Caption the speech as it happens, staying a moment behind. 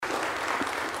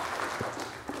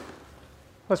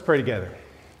Let's pray together.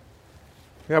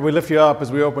 God, we lift you up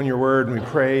as we open your word, and we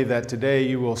pray that today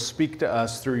you will speak to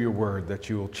us through your word, that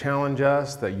you will challenge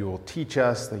us, that you will teach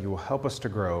us, that you will help us to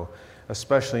grow,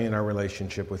 especially in our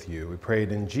relationship with you. We pray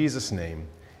it in Jesus' name.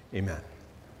 Amen.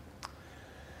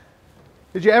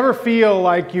 Did you ever feel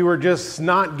like you were just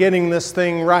not getting this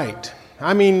thing right?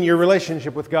 I mean, your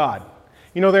relationship with God.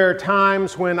 You know, there are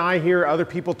times when I hear other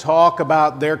people talk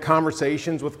about their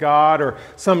conversations with God or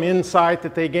some insight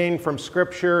that they gain from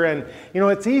Scripture, and, you know,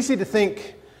 it's easy to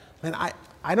think, man,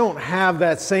 I don't have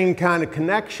that same kind of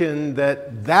connection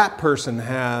that that person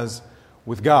has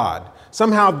with God.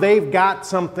 Somehow they've got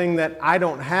something that I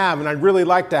don't have, and I'd really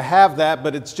like to have that,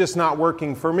 but it's just not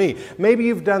working for me. Maybe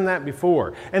you've done that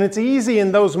before. And it's easy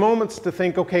in those moments to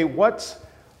think, okay, what's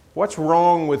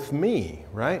wrong with me,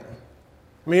 right?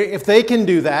 I mean, if they can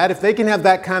do that, if they can have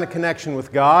that kind of connection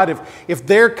with God, if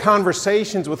their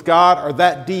conversations with God are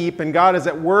that deep and God is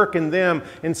at work in them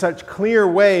in such clear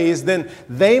ways, then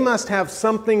they must have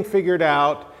something figured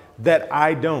out that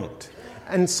I don't.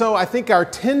 And so I think our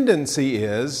tendency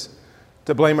is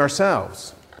to blame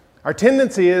ourselves. Our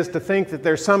tendency is to think that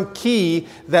there's some key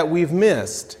that we've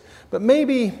missed. But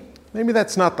maybe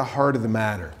that's not the heart of the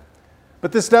matter.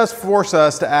 But this does force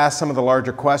us to ask some of the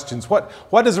larger questions. What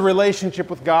does a relationship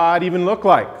with God even look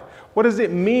like? What does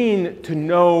it mean to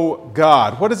know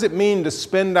God? What does it mean to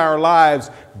spend our lives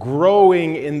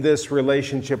growing in this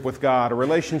relationship with God? A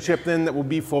relationship then that will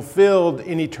be fulfilled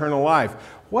in eternal life.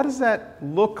 What does that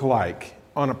look like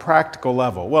on a practical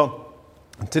level? Well,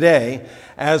 today,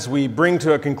 as we bring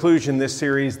to a conclusion this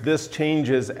series, This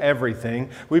Changes Everything,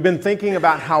 we've been thinking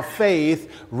about how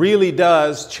faith really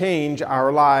does change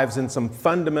our lives in some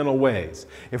fundamental ways.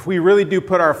 If we really do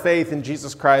put our faith in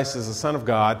Jesus Christ as the Son of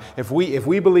God, if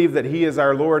we believe that He is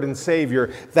our Lord and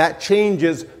Savior, that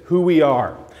changes who we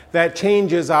are. That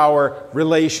changes our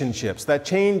relationships. That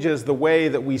changes the way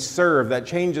that we serve. That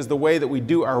changes the way that we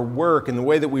do our work and the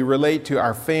way that we relate to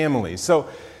our families. So,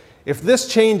 if this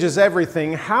changes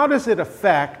everything, how does it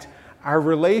affect our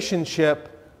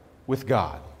relationship with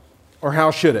God? Or how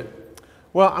should it?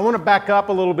 Well, I want to back up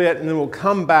a little bit and then we'll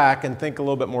come back and think a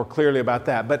little bit more clearly about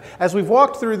that. But as we've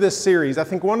walked through this series, I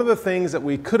think one of the things that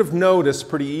we could have noticed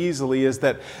pretty easily is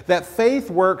that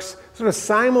faith works sort of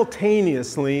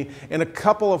simultaneously in a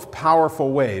couple of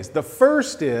powerful ways. The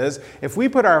first is, if we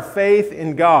put our faith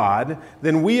in God,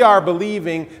 then we are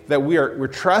believing that we're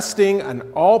trusting an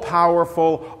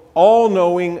all-powerful,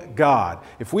 all-knowing God.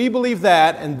 If we believe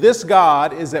that, and this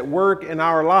God is at work in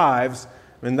our lives,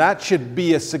 then that should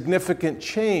be a significant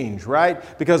change,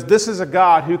 right? Because this is a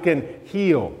God who can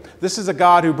heal. This is a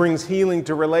God who brings healing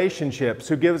to relationships,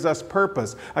 who gives us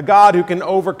purpose. A God who can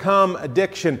overcome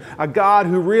addiction. A God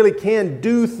who really can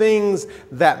do things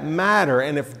that matter.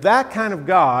 And if that kind of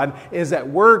God is at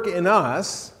work in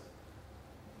us,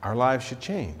 our lives should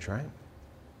change, right?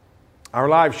 Our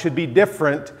lives should be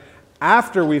different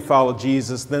after we follow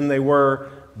Jesus than they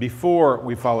were before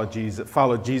we followed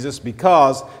Jesus,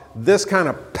 because this kind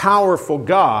of powerful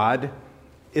God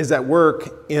is at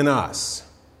work in us.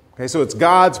 Okay, so it's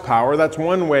God's power. That's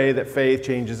one way that faith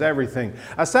changes everything.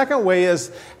 A second way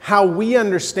is how we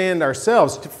understand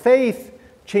ourselves. Faith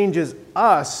changes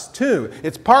us too.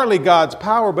 It's partly God's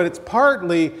power, but it's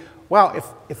partly, well,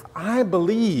 if I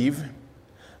believe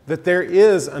that there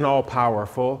is an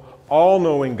all-powerful,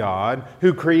 all-knowing God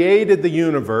who created the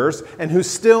universe and who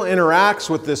still interacts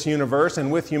with this universe and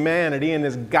with humanity and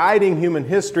is guiding human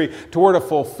history toward a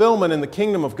fulfillment in the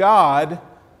kingdom of God,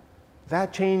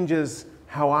 that changes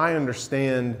how I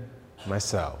understand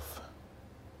myself.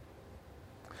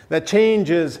 That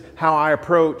changes how I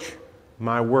approach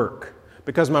my work.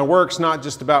 Because my work's not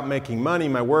just about making money,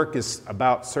 my work is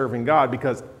about serving God,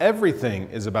 because everything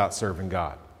is about serving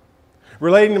God.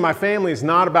 Relating to my family is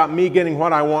not about me getting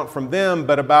what I want from them,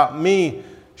 but about me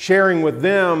sharing with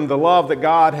them the love that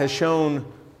God has shown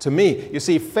to me. You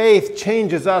see, faith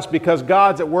changes us because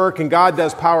God's at work and God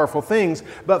does powerful things,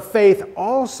 but faith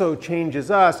also changes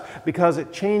us because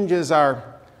it changes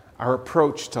our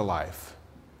approach to life.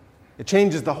 It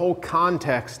changes the whole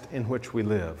context in which we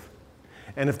live.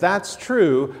 And if that's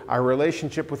true, our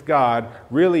relationship with God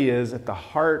really is at the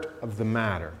heart of the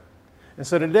matter. And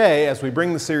so today, as we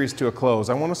bring the series to a close,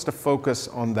 I want us to focus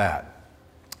on that.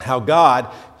 How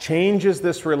God changes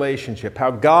this relationship.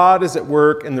 How God is at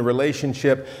work in the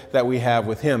relationship that we have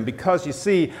with Him. Because you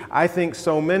see, I think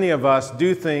so many of us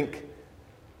do think,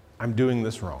 I'm doing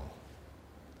this wrong.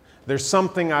 There's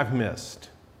something I've missed.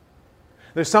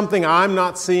 There's something I'm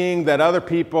not seeing that other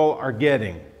people are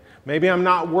getting. Maybe I'm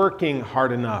not working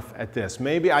hard enough at this.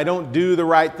 Maybe I don't do the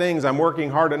right things. I'm working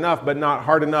hard enough, but not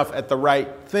hard enough at the right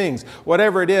things.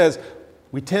 Whatever it is,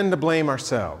 we tend to blame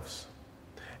ourselves.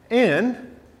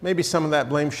 And maybe some of that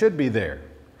blame should be there.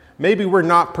 Maybe we're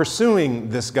not pursuing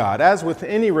this God. As with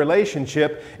any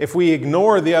relationship, if we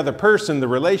ignore the other person, the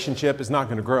relationship is not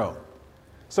going to grow.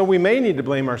 So we may need to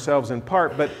blame ourselves in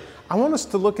part, but I want us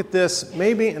to look at this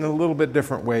maybe in a little bit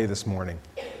different way this morning.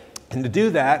 And to do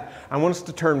that, I want us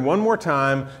to turn one more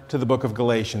time to the book of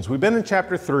Galatians. We've been in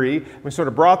chapter 3. We sort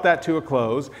of brought that to a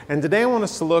close. And today I want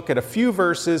us to look at a few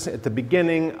verses at the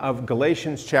beginning of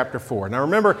Galatians chapter 4. Now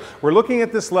remember, we're looking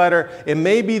at this letter. It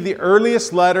may be the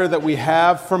earliest letter that we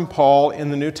have from Paul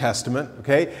in the New Testament.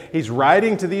 Okay? He's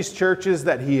writing to these churches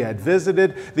that he had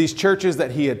visited, these churches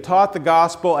that he had taught the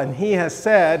gospel, and he has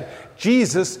said,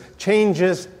 Jesus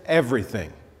changes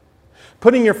everything.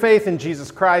 Putting your faith in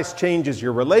Jesus Christ changes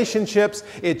your relationships,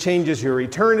 it changes your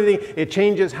eternity, it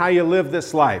changes how you live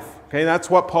this life. Okay, that's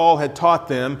what Paul had taught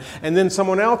them. And then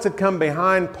someone else had come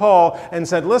behind Paul and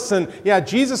said, listen, yeah,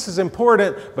 Jesus is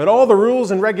important, but all the rules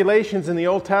and regulations in the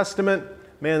Old Testament,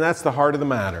 man, that's the heart of the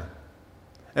matter.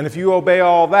 And if you obey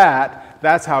all that,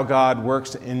 that's how God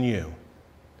works in you.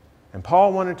 And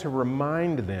Paul wanted to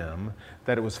remind them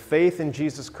that it was faith in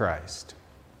Jesus Christ.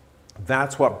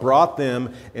 That's what brought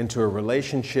them into a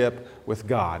relationship with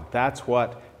God. That's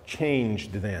what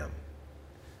changed them.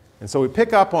 And so we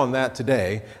pick up on that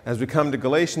today as we come to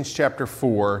Galatians chapter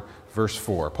 4, verse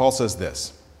 4. Paul says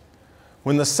this,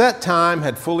 "When the set time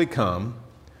had fully come,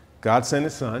 God sent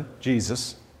His Son,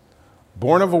 Jesus,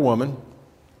 born of a woman,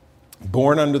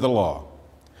 born under the law."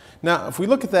 Now, if we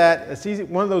look at that, it's easy,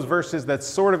 one of those verses that's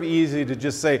sort of easy to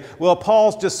just say, well,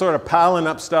 Paul's just sort of piling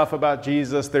up stuff about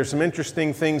Jesus. There's some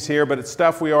interesting things here, but it's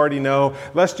stuff we already know.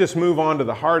 Let's just move on to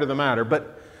the heart of the matter.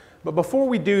 But before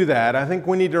we do that, I think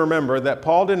we need to remember that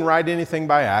Paul didn't write anything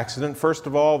by accident. First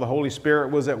of all, the Holy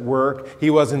Spirit was at work. He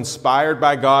was inspired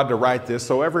by God to write this,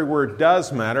 so every word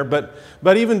does matter.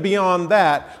 But even beyond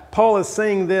that, Paul is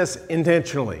saying this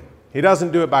intentionally. He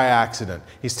doesn't do it by accident.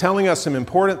 He's telling us some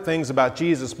important things about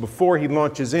Jesus before he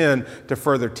launches in to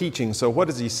further teaching. So what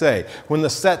does he say? When the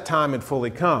set time had fully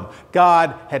come,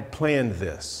 God had planned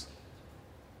this.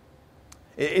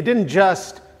 It didn't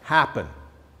just happen.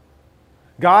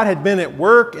 God had been at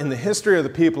work in the history of the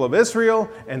people of Israel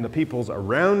and the peoples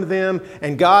around them,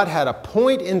 and God had a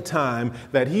point in time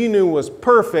that he knew was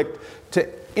perfect to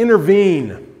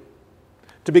intervene,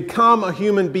 to become a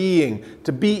human being,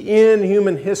 to be in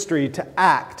human history, to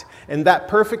act. And that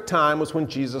perfect time was when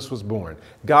Jesus was born.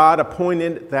 God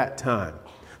appointed that time.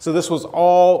 So this was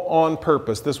all on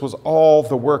purpose. This was all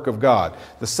the work of God.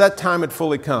 The set time had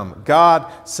fully come.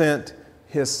 God sent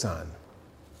His Son.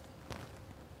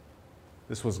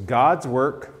 This was God's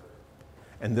work,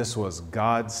 and this was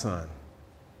God's Son.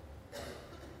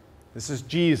 This is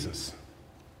Jesus.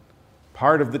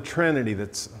 Part of the Trinity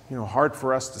that's hard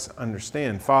for us to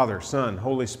understand. Father, Son,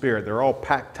 Holy Spirit, they're all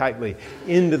packed tightly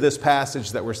into this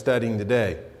passage that we're studying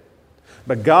today.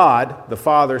 But God, the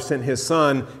Father, sent His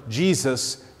Son,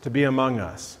 Jesus, to be among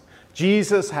us.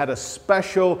 Jesus had a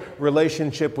special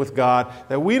relationship with God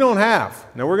that we don't have.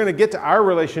 Now we're going to get to our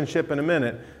relationship in a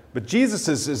minute, but Jesus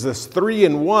is this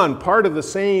three-in-one, part of the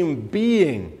same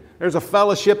being. There's a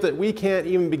fellowship that we can't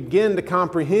even begin to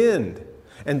comprehend,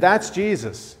 and that's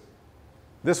Jesus.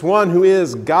 This one who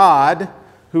is God,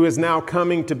 who is now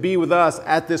coming to be with us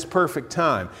at this perfect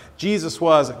time. Jesus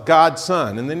was God's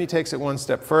Son. And then he takes it one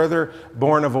step further,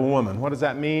 born of a woman. What does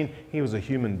that mean? He was a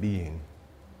human being.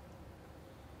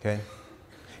 Okay?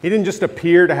 He didn't just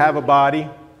appear to have a body.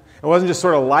 It wasn't just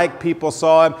sort of like people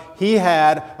saw him. He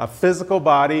had a physical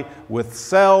body with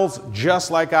cells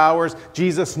just like ours.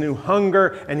 Jesus knew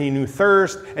hunger and he knew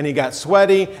thirst and he got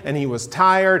sweaty and he was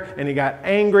tired and he got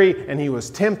angry and he was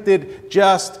tempted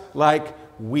just like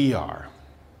we are.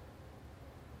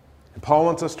 And Paul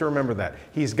wants us to remember that.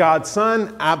 He's God's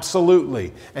Son,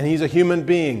 absolutely. And he's a human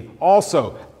being,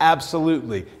 also,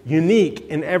 absolutely. Unique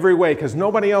in every way because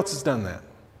nobody else has done that.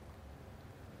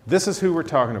 This is who we're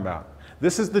talking about.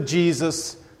 This is the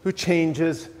Jesus who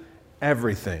changes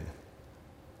everything.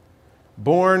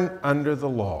 Born under the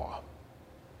law.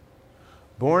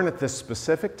 Born at this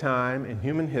specific time in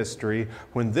human history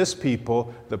when this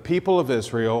people, the people of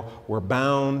Israel, were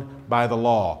bound by the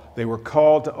law. They were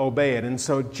called to obey it. And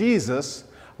so Jesus,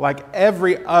 like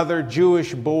every other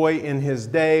Jewish boy in his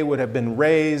day, would have been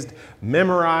raised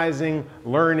memorizing,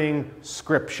 learning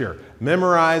Scripture.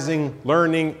 Memorizing,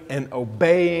 learning, and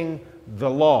obeying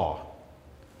the law.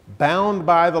 Bound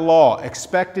by the law,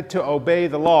 expected to obey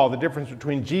the law. The difference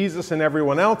between Jesus and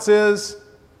everyone else is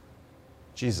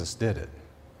Jesus did it.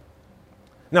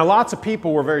 Now, lots of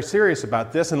people were very serious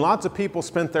about this, and lots of people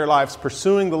spent their lives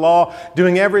pursuing the law,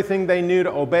 doing everything they knew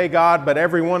to obey God, but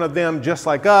every one of them, just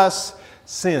like us,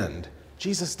 sinned.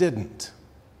 Jesus didn't.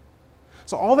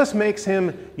 So all this makes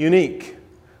him unique,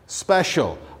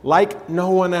 special, like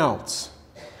no one else.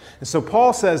 And so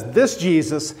Paul says this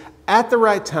Jesus, at the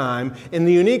right time, in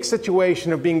the unique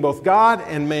situation of being both God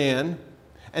and man,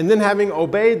 and then having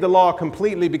obeyed the law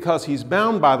completely because he's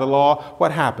bound by the law,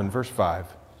 what happened? Verse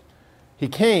 5. He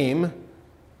came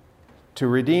to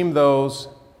redeem those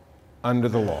under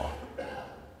the law.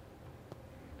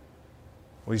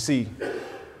 Well, you see,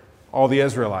 all the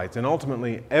Israelites, and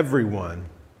ultimately everyone,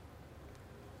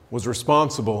 was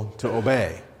responsible to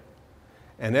obey.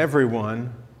 And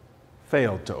everyone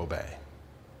failed to obey.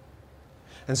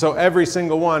 And so every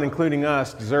single one, including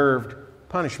us, deserved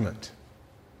punishment.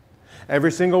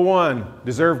 Every single one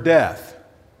deserved death.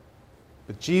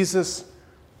 But Jesus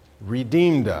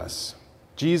redeemed us.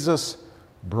 Jesus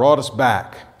brought us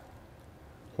back.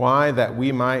 Why? That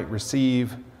we might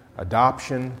receive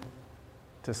adoption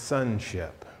to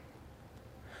sonship.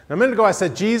 Now, a minute ago I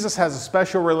said Jesus has a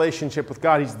special relationship with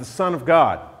God. He's the Son of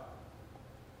God.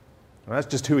 Well, that's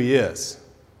just who he is.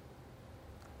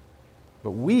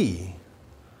 But we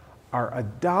are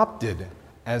adopted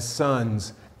as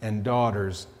sons and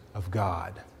daughters of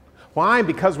God. Why?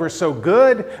 Because we're so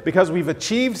good? Because we've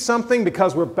achieved something?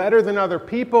 Because we're better than other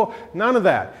people? None of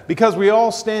that. Because we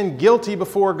all stand guilty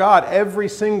before God, every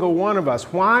single one of us.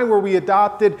 Why were we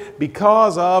adopted?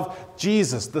 Because of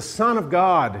Jesus, the Son of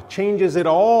God, changes it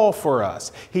all for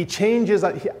us. He changes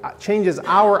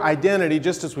our identity,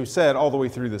 just as we've said all the way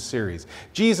through this series.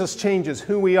 Jesus changes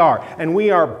who we are, and we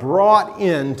are brought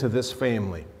into this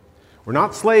family. We're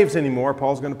not slaves anymore.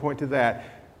 Paul's going to point to that.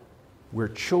 We're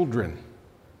children.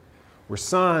 We're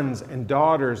sons and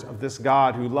daughters of this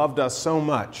God who loved us so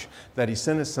much that he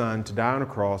sent his Son to die on a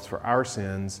cross for our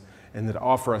sins and to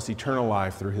offer us eternal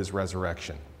life through his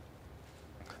resurrection.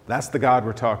 That's the God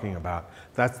we're talking about.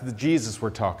 That's the Jesus we're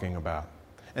talking about.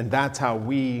 And that's how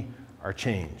we are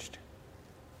changed.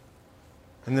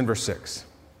 And then verse 6.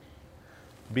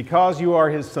 Because you are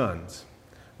his sons,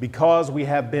 because we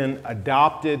have been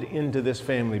adopted into this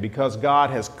family, because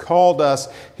God has called us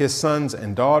his sons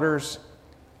and daughters,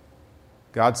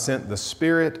 God sent the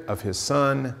Spirit of his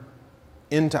Son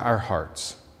into our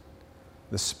hearts,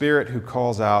 the Spirit who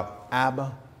calls out,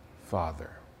 Abba,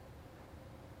 Father.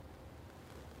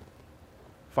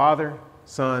 Father,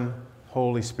 Son,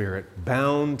 Holy Spirit,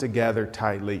 bound together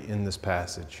tightly in this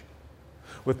passage.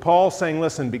 With Paul saying,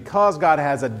 listen, because God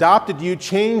has adopted you,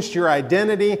 changed your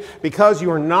identity, because you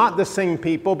are not the same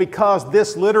people, because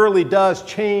this literally does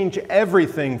change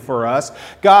everything for us,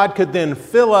 God could then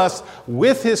fill us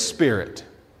with his Spirit.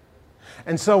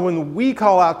 And so when we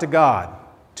call out to God,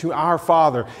 to our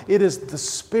Father, it is the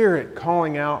Spirit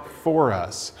calling out for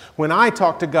us. When I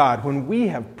talk to God, when we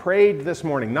have prayed this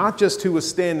morning, not just who was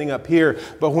standing up here,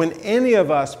 but when any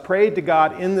of us prayed to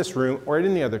God in this room or at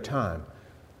any other time,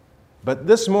 but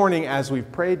this morning, as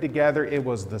we've prayed together, it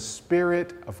was the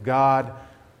Spirit of God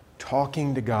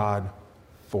talking to God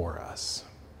for us.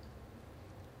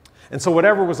 And so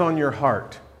whatever was on your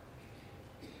heart,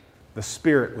 the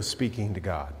Spirit was speaking to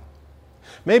God.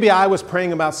 Maybe I was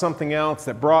praying about something else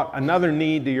that brought another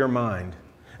need to your mind,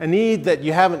 a need that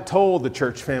you haven't told the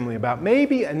church family about,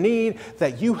 maybe a need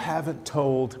that you haven't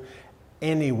told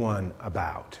anyone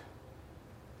about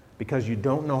because you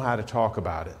don't know how to talk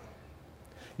about it.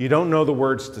 You don't know the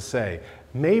words to say.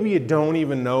 Maybe you don't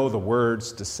even know the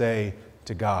words to say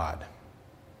to God.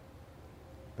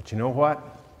 But you know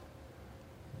what?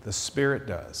 The Spirit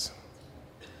does.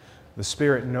 The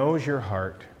Spirit knows your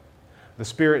heart. The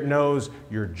Spirit knows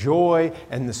your joy,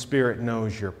 and the Spirit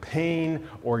knows your pain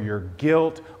or your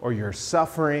guilt or your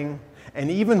suffering.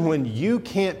 And even when you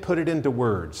can't put it into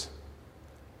words,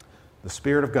 the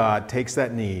Spirit of God takes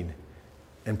that need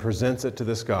and presents it to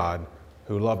this God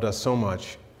who loved us so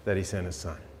much that he sent his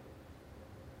Son.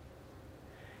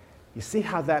 You see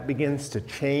how that begins to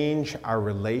change our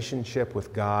relationship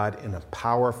with God in a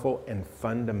powerful and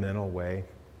fundamental way?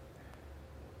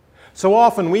 So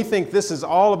often we think this is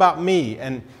all about me,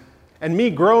 and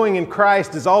me growing in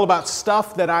Christ is all about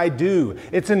stuff that I do.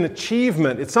 It's an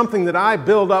achievement. It's something that I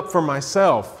build up for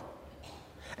myself.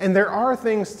 And there are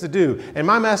things to do. And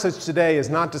my message today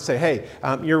is not to say, hey,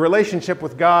 your relationship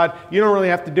with God, you don't really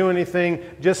have to do anything.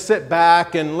 Just sit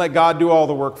back and let God do all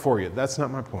the work for you. That's not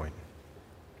my point.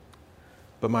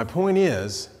 But my point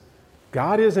is,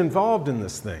 God is involved in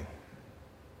this thing.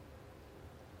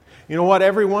 You know what?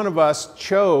 Every one of us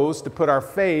chose to put our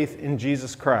faith in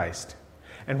Jesus Christ.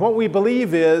 And what we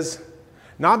believe is,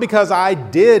 not because I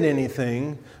did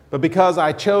anything, But because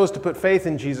I chose to put faith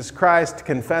in Jesus Christ, to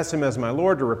confess Him as my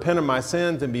Lord, to repent of my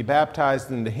sins and be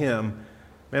baptized into Him,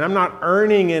 man, I'm not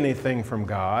earning anything from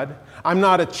God. I'm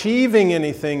not achieving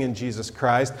anything in Jesus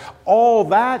Christ. All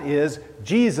that is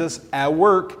Jesus at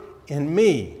work in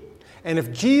me. And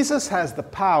if Jesus has the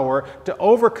power to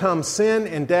overcome sin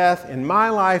and death in my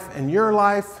life and your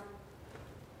life,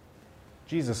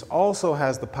 Jesus also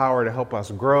has the power to help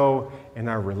us grow in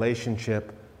our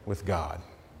relationship with God.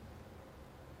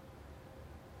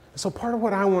 So part of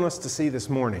what I want us to see this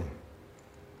morning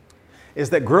is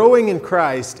that growing in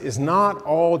Christ is not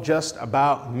all just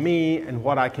about me and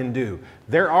what I can do.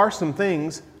 There are some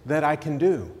things that I can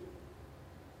do.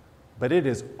 But it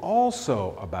is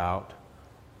also about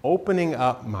opening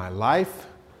up my life,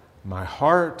 my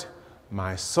heart,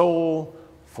 my soul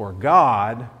for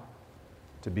God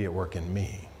to be at work in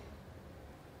me.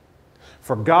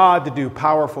 For God to do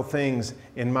powerful things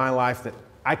in my life that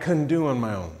I couldn't do on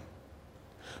my own.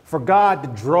 For God to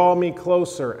draw me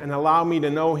closer and allow me to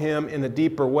know Him in a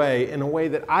deeper way, in a way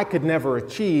that I could never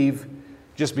achieve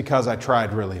just because I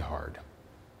tried really hard.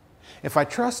 If I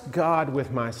trust God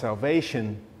with my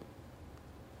salvation,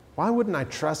 why wouldn't I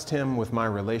trust Him with my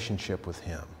relationship with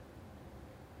Him?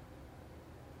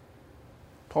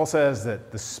 Paul says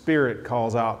that the Spirit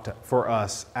calls out for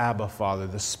us, Abba, Father.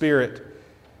 The Spirit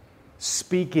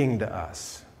speaking to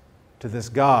us, to this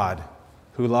God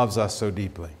who loves us so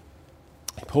deeply.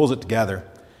 He pulls it together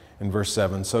in verse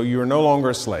 7. So you are no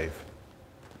longer a slave.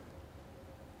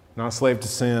 Not a slave to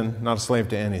sin, not a slave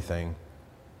to anything,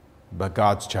 but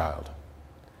God's child.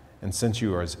 And since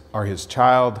you are His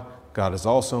child, God has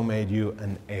also made you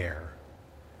an heir.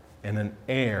 And an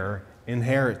heir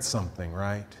inherits something,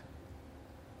 right?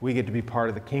 We get to be part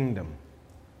of the kingdom.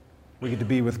 We get to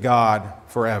be with God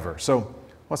forever. So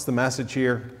what's the message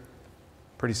here?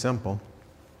 Pretty simple.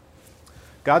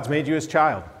 God's made you His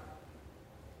child.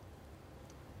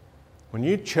 When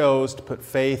you chose to put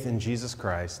faith in Jesus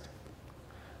Christ,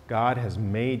 God has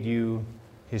made you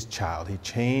His child. He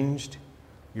changed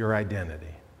your identity.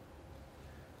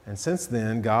 And since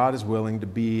then, God is willing to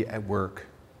be at work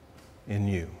in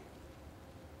you.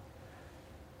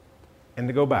 And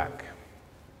to go back,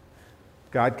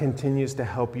 God continues to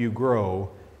help you grow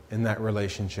in that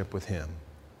relationship with Him.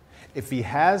 If He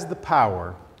has the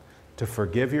power to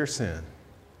forgive your sin,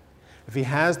 if He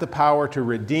has the power to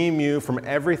redeem you from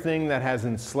everything that has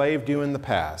enslaved you in the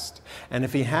past, and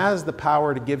if He has the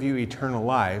power to give you eternal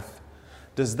life,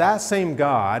 does that same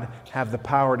God have the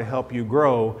power to help you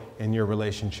grow in your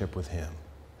relationship with Him?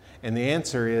 And the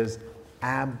answer is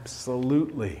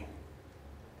absolutely.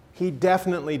 He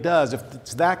definitely does. If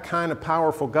it's that kind of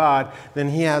powerful God, then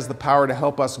He has the power to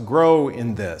help us grow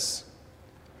in this.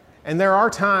 And there are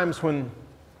times when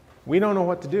we don't know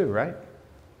what to do, right?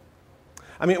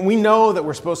 I mean, we know that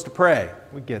we're supposed to pray.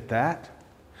 We get that.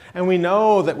 And we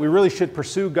know that we really should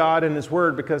pursue God and His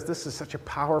Word because this is such a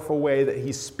powerful way that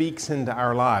He speaks into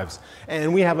our lives.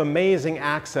 And we have amazing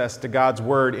access to God's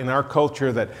Word in our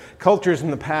culture that cultures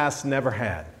in the past never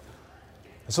had.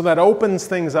 So that opens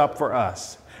things up for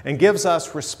us and gives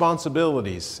us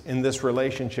responsibilities in this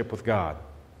relationship with God.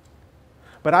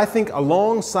 But I think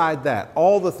alongside that,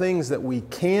 all the things that we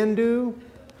can do,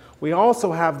 we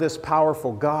also have this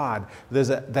powerful God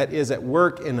that is at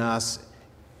work in us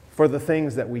for the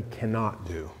things that we cannot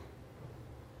do,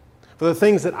 for the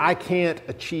things that I can't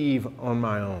achieve on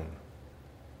my own.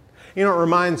 You know, it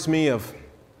reminds me of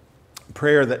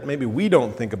prayer that maybe we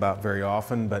don't think about very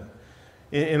often, but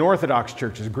in Orthodox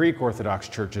churches, Greek Orthodox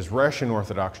churches, Russian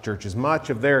Orthodox churches, much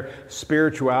of their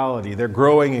spirituality, their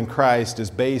growing in Christ is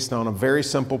based on a very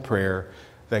simple prayer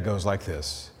that goes like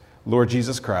this: Lord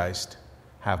Jesus Christ,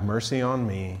 have mercy on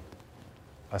me,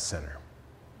 a sinner.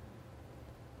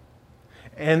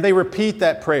 And they repeat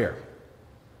that prayer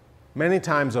many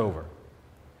times over.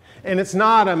 And it's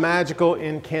not a magical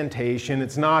incantation.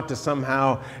 It's not to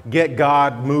somehow get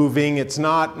God moving. It's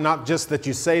not just that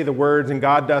you say the words and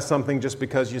God does something just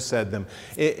because you said them.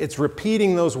 It's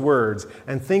repeating those words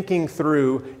and thinking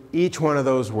through each one of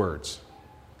those words.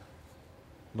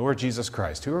 Lord Jesus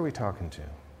Christ, who are we talking to?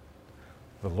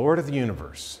 The Lord of the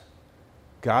universe,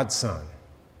 God's Son,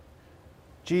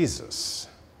 Jesus,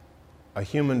 a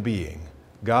human being,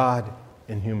 God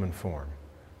in human form,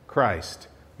 Christ,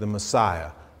 the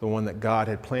Messiah, the one that God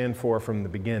had planned for from the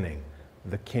beginning,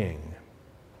 the King.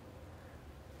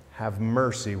 Have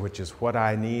mercy, which is what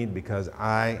I need because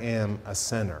I am a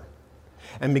sinner.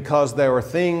 And because there are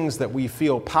things that we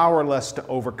feel powerless to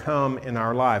overcome in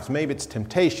our lives. Maybe it's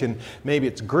temptation, maybe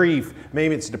it's grief,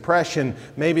 maybe it's depression,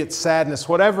 maybe it's sadness,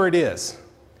 whatever it is.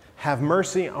 Have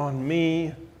mercy on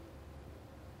me,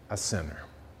 a sinner.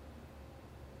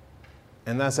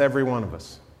 and that's every one of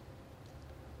us.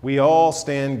 We all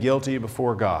stand guilty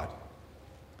before God.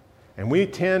 And we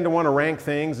tend to want to rank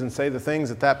things and say the things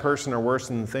that that person are worse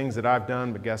than the things that I've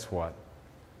done, but guess what?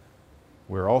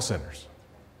 We're all sinners.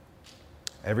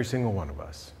 Every single one of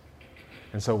us.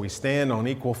 And so we stand on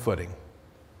equal footing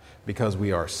because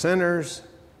we are sinners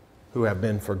who have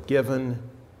been forgiven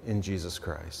in Jesus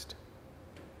Christ.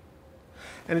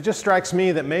 And it just strikes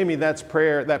me that maybe that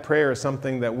prayer is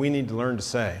something that we need to learn to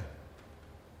say.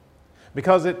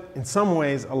 Because it, in some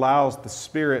ways, allows the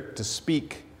Spirit to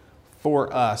speak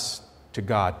for us to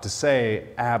God, to say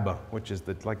Abba, which is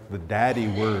like the daddy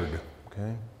word,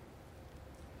 okay?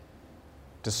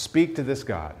 To speak to this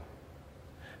God.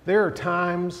 There are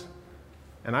times,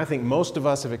 and I think most of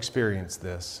us have experienced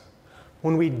this,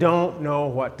 when we don't know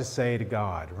what to say to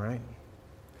God, right?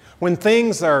 When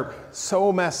things are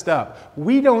so messed up,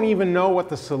 we don't even know what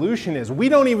the solution is. We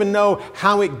don't even know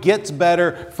how it gets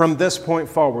better from this point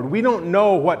forward. We don't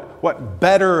know what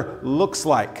better looks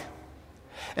like.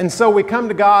 And so we come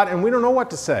to God and we don't know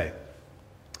what to say.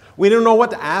 We don't know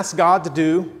what to ask God to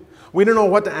do. We don't know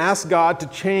what to ask God to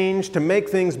change to make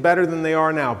things better than they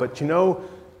are now. But you know,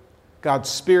 God's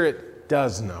Spirit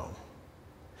does know.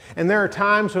 And there are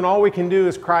times when all we can do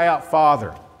is cry out,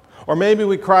 Father. Or maybe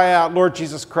we cry out, Lord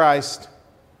Jesus Christ,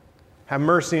 have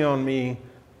mercy on me,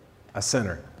 a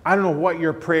sinner. I don't know what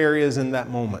your prayer is in that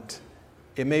moment.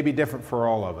 It may be different for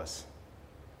all of us.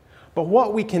 But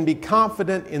what we can be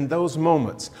confident in those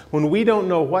moments, when we don't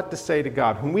know what to say to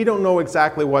God, when we don't know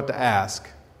exactly what to ask,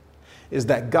 is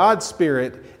that God's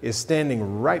Spirit is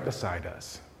standing right beside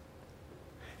us.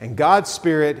 And God's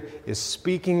Spirit is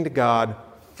speaking to God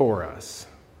for us.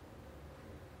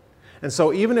 And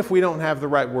so even if we don't have the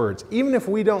right words, even if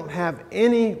we don't have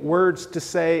any words to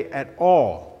say at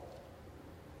all,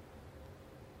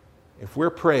 if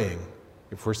we're praying,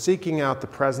 if we're seeking out the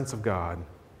presence of God,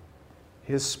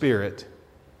 His Spirit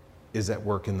is at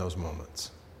work in those moments.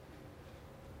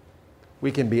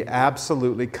 We can be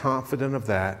absolutely confident of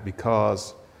that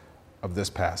because of this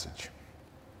passage.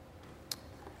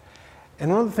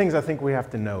 And one of the things I think we have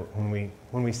to note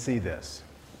when we see this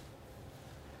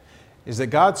is that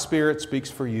God's Spirit speaks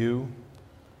for you,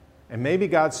 and maybe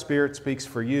God's Spirit speaks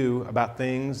for you about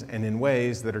things and in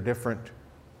ways that are different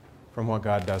from what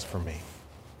God does for me.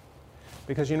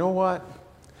 Because you know what?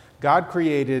 God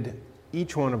created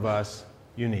each one of us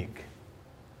unique.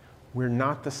 We're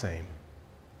not the same.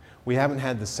 We haven't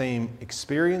had the same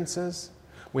experiences.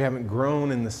 We haven't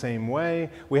grown in the same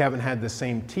way. We haven't had the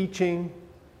same teaching.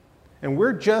 And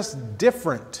we're just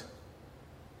different.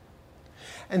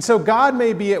 And so God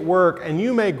may be at work and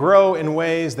you may grow in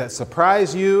ways that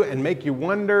surprise you and make you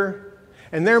wonder.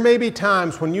 And there may be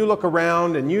times when you look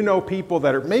around and you know people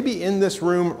that are maybe in this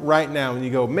room right now and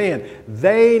you go, man,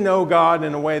 they know God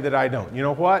in a way that I don't. You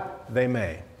know what? They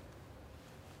may.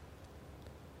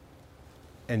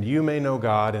 And you may know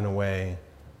God in a way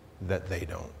that they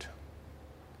don't.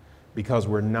 Because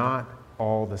we're not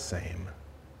all the same.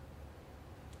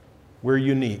 We're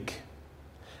unique.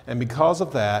 And because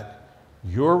of that,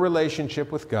 your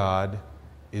relationship with God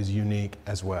is unique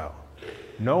as well.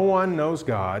 No one knows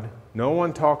God. No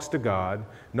one talks to God.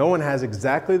 No one has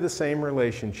exactly the same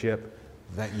relationship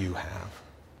that you have.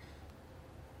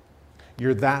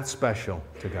 You're that special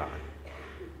to God.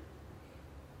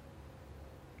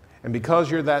 And because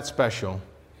you're that special,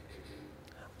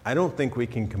 I don't think we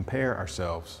can compare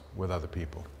ourselves with other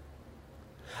people.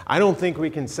 I don't think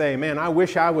we can say, man, I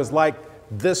wish I was like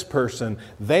this person.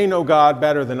 They know God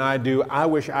better than I do. I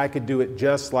wish I could do it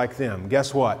just like them.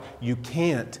 Guess what? You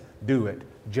can't do it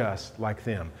just like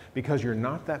them because you're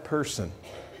not that person.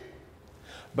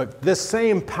 But this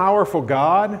same powerful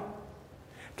God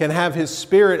can have His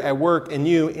Spirit at work in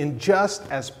you in just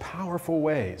as powerful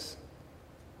ways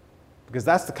because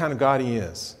that's the kind of God He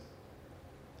is.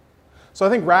 So I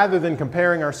think rather than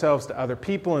comparing ourselves to other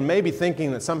people and maybe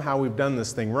thinking that somehow we've done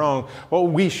this thing wrong,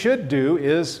 what we should do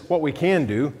is what we can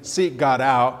do, seek God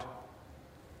out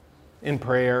in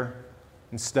prayer,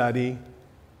 in study,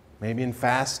 maybe in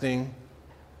fasting,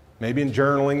 maybe in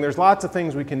journaling. There's lots of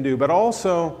things we can do, but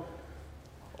also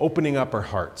opening up our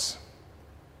hearts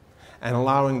and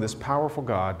allowing this powerful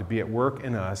God to be at work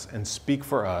in us and speak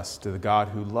for us to the God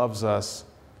who loves us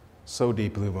so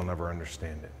deeply we'll never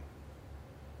understand it.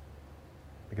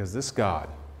 Because this God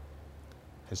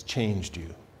has changed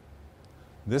you.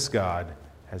 This God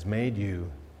has made you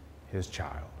His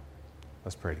child.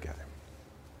 Let's pray together.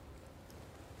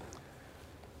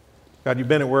 God, you've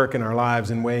been at work in our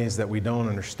lives in ways that we don't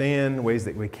understand, ways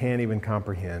that we can't even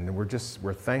comprehend, and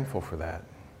we're thankful for that.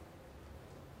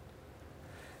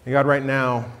 And God, right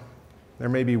now, there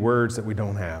may be words that we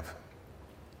don't have.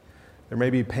 There may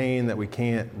be pain that we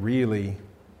can't really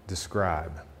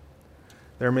describe.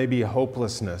 There may be a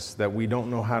hopelessness that we don't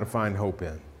know how to find hope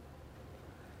in.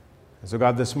 And so,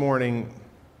 God, this morning,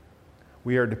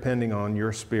 we are depending on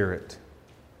your Spirit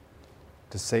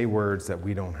to say words that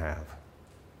we don't have,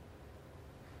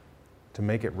 to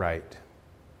make it right.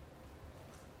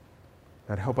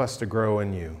 God, help us to grow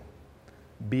in you.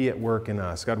 Be at work in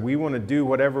us. God, we want to do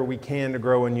whatever we can to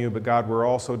grow in you, but God, we're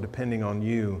also depending on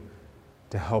you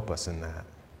to help us in that.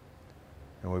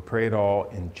 And we pray it all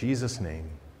in Jesus' name.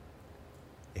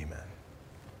 Amen.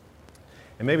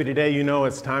 And maybe today you know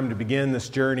it's time to begin this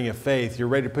journey of faith. You're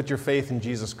ready to put your faith in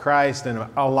Jesus Christ and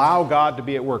allow God to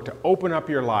be at work, to open up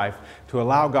your life, to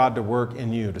allow God to work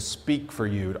in you, to speak for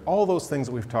you, all those things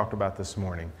that we've talked about this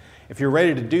morning. If you're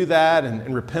ready to do that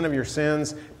and repent of your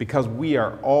sins, because we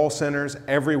are all sinners,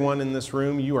 everyone in this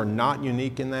room, you are not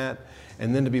unique in that,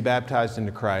 and then to be baptized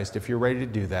into Christ, if you're ready to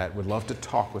do that, we'd love to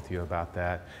talk with you about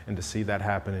that and to see that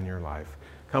happen in your life.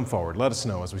 Come forward. Let us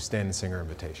know as we stand and sing our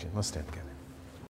invitation. Let's stand together.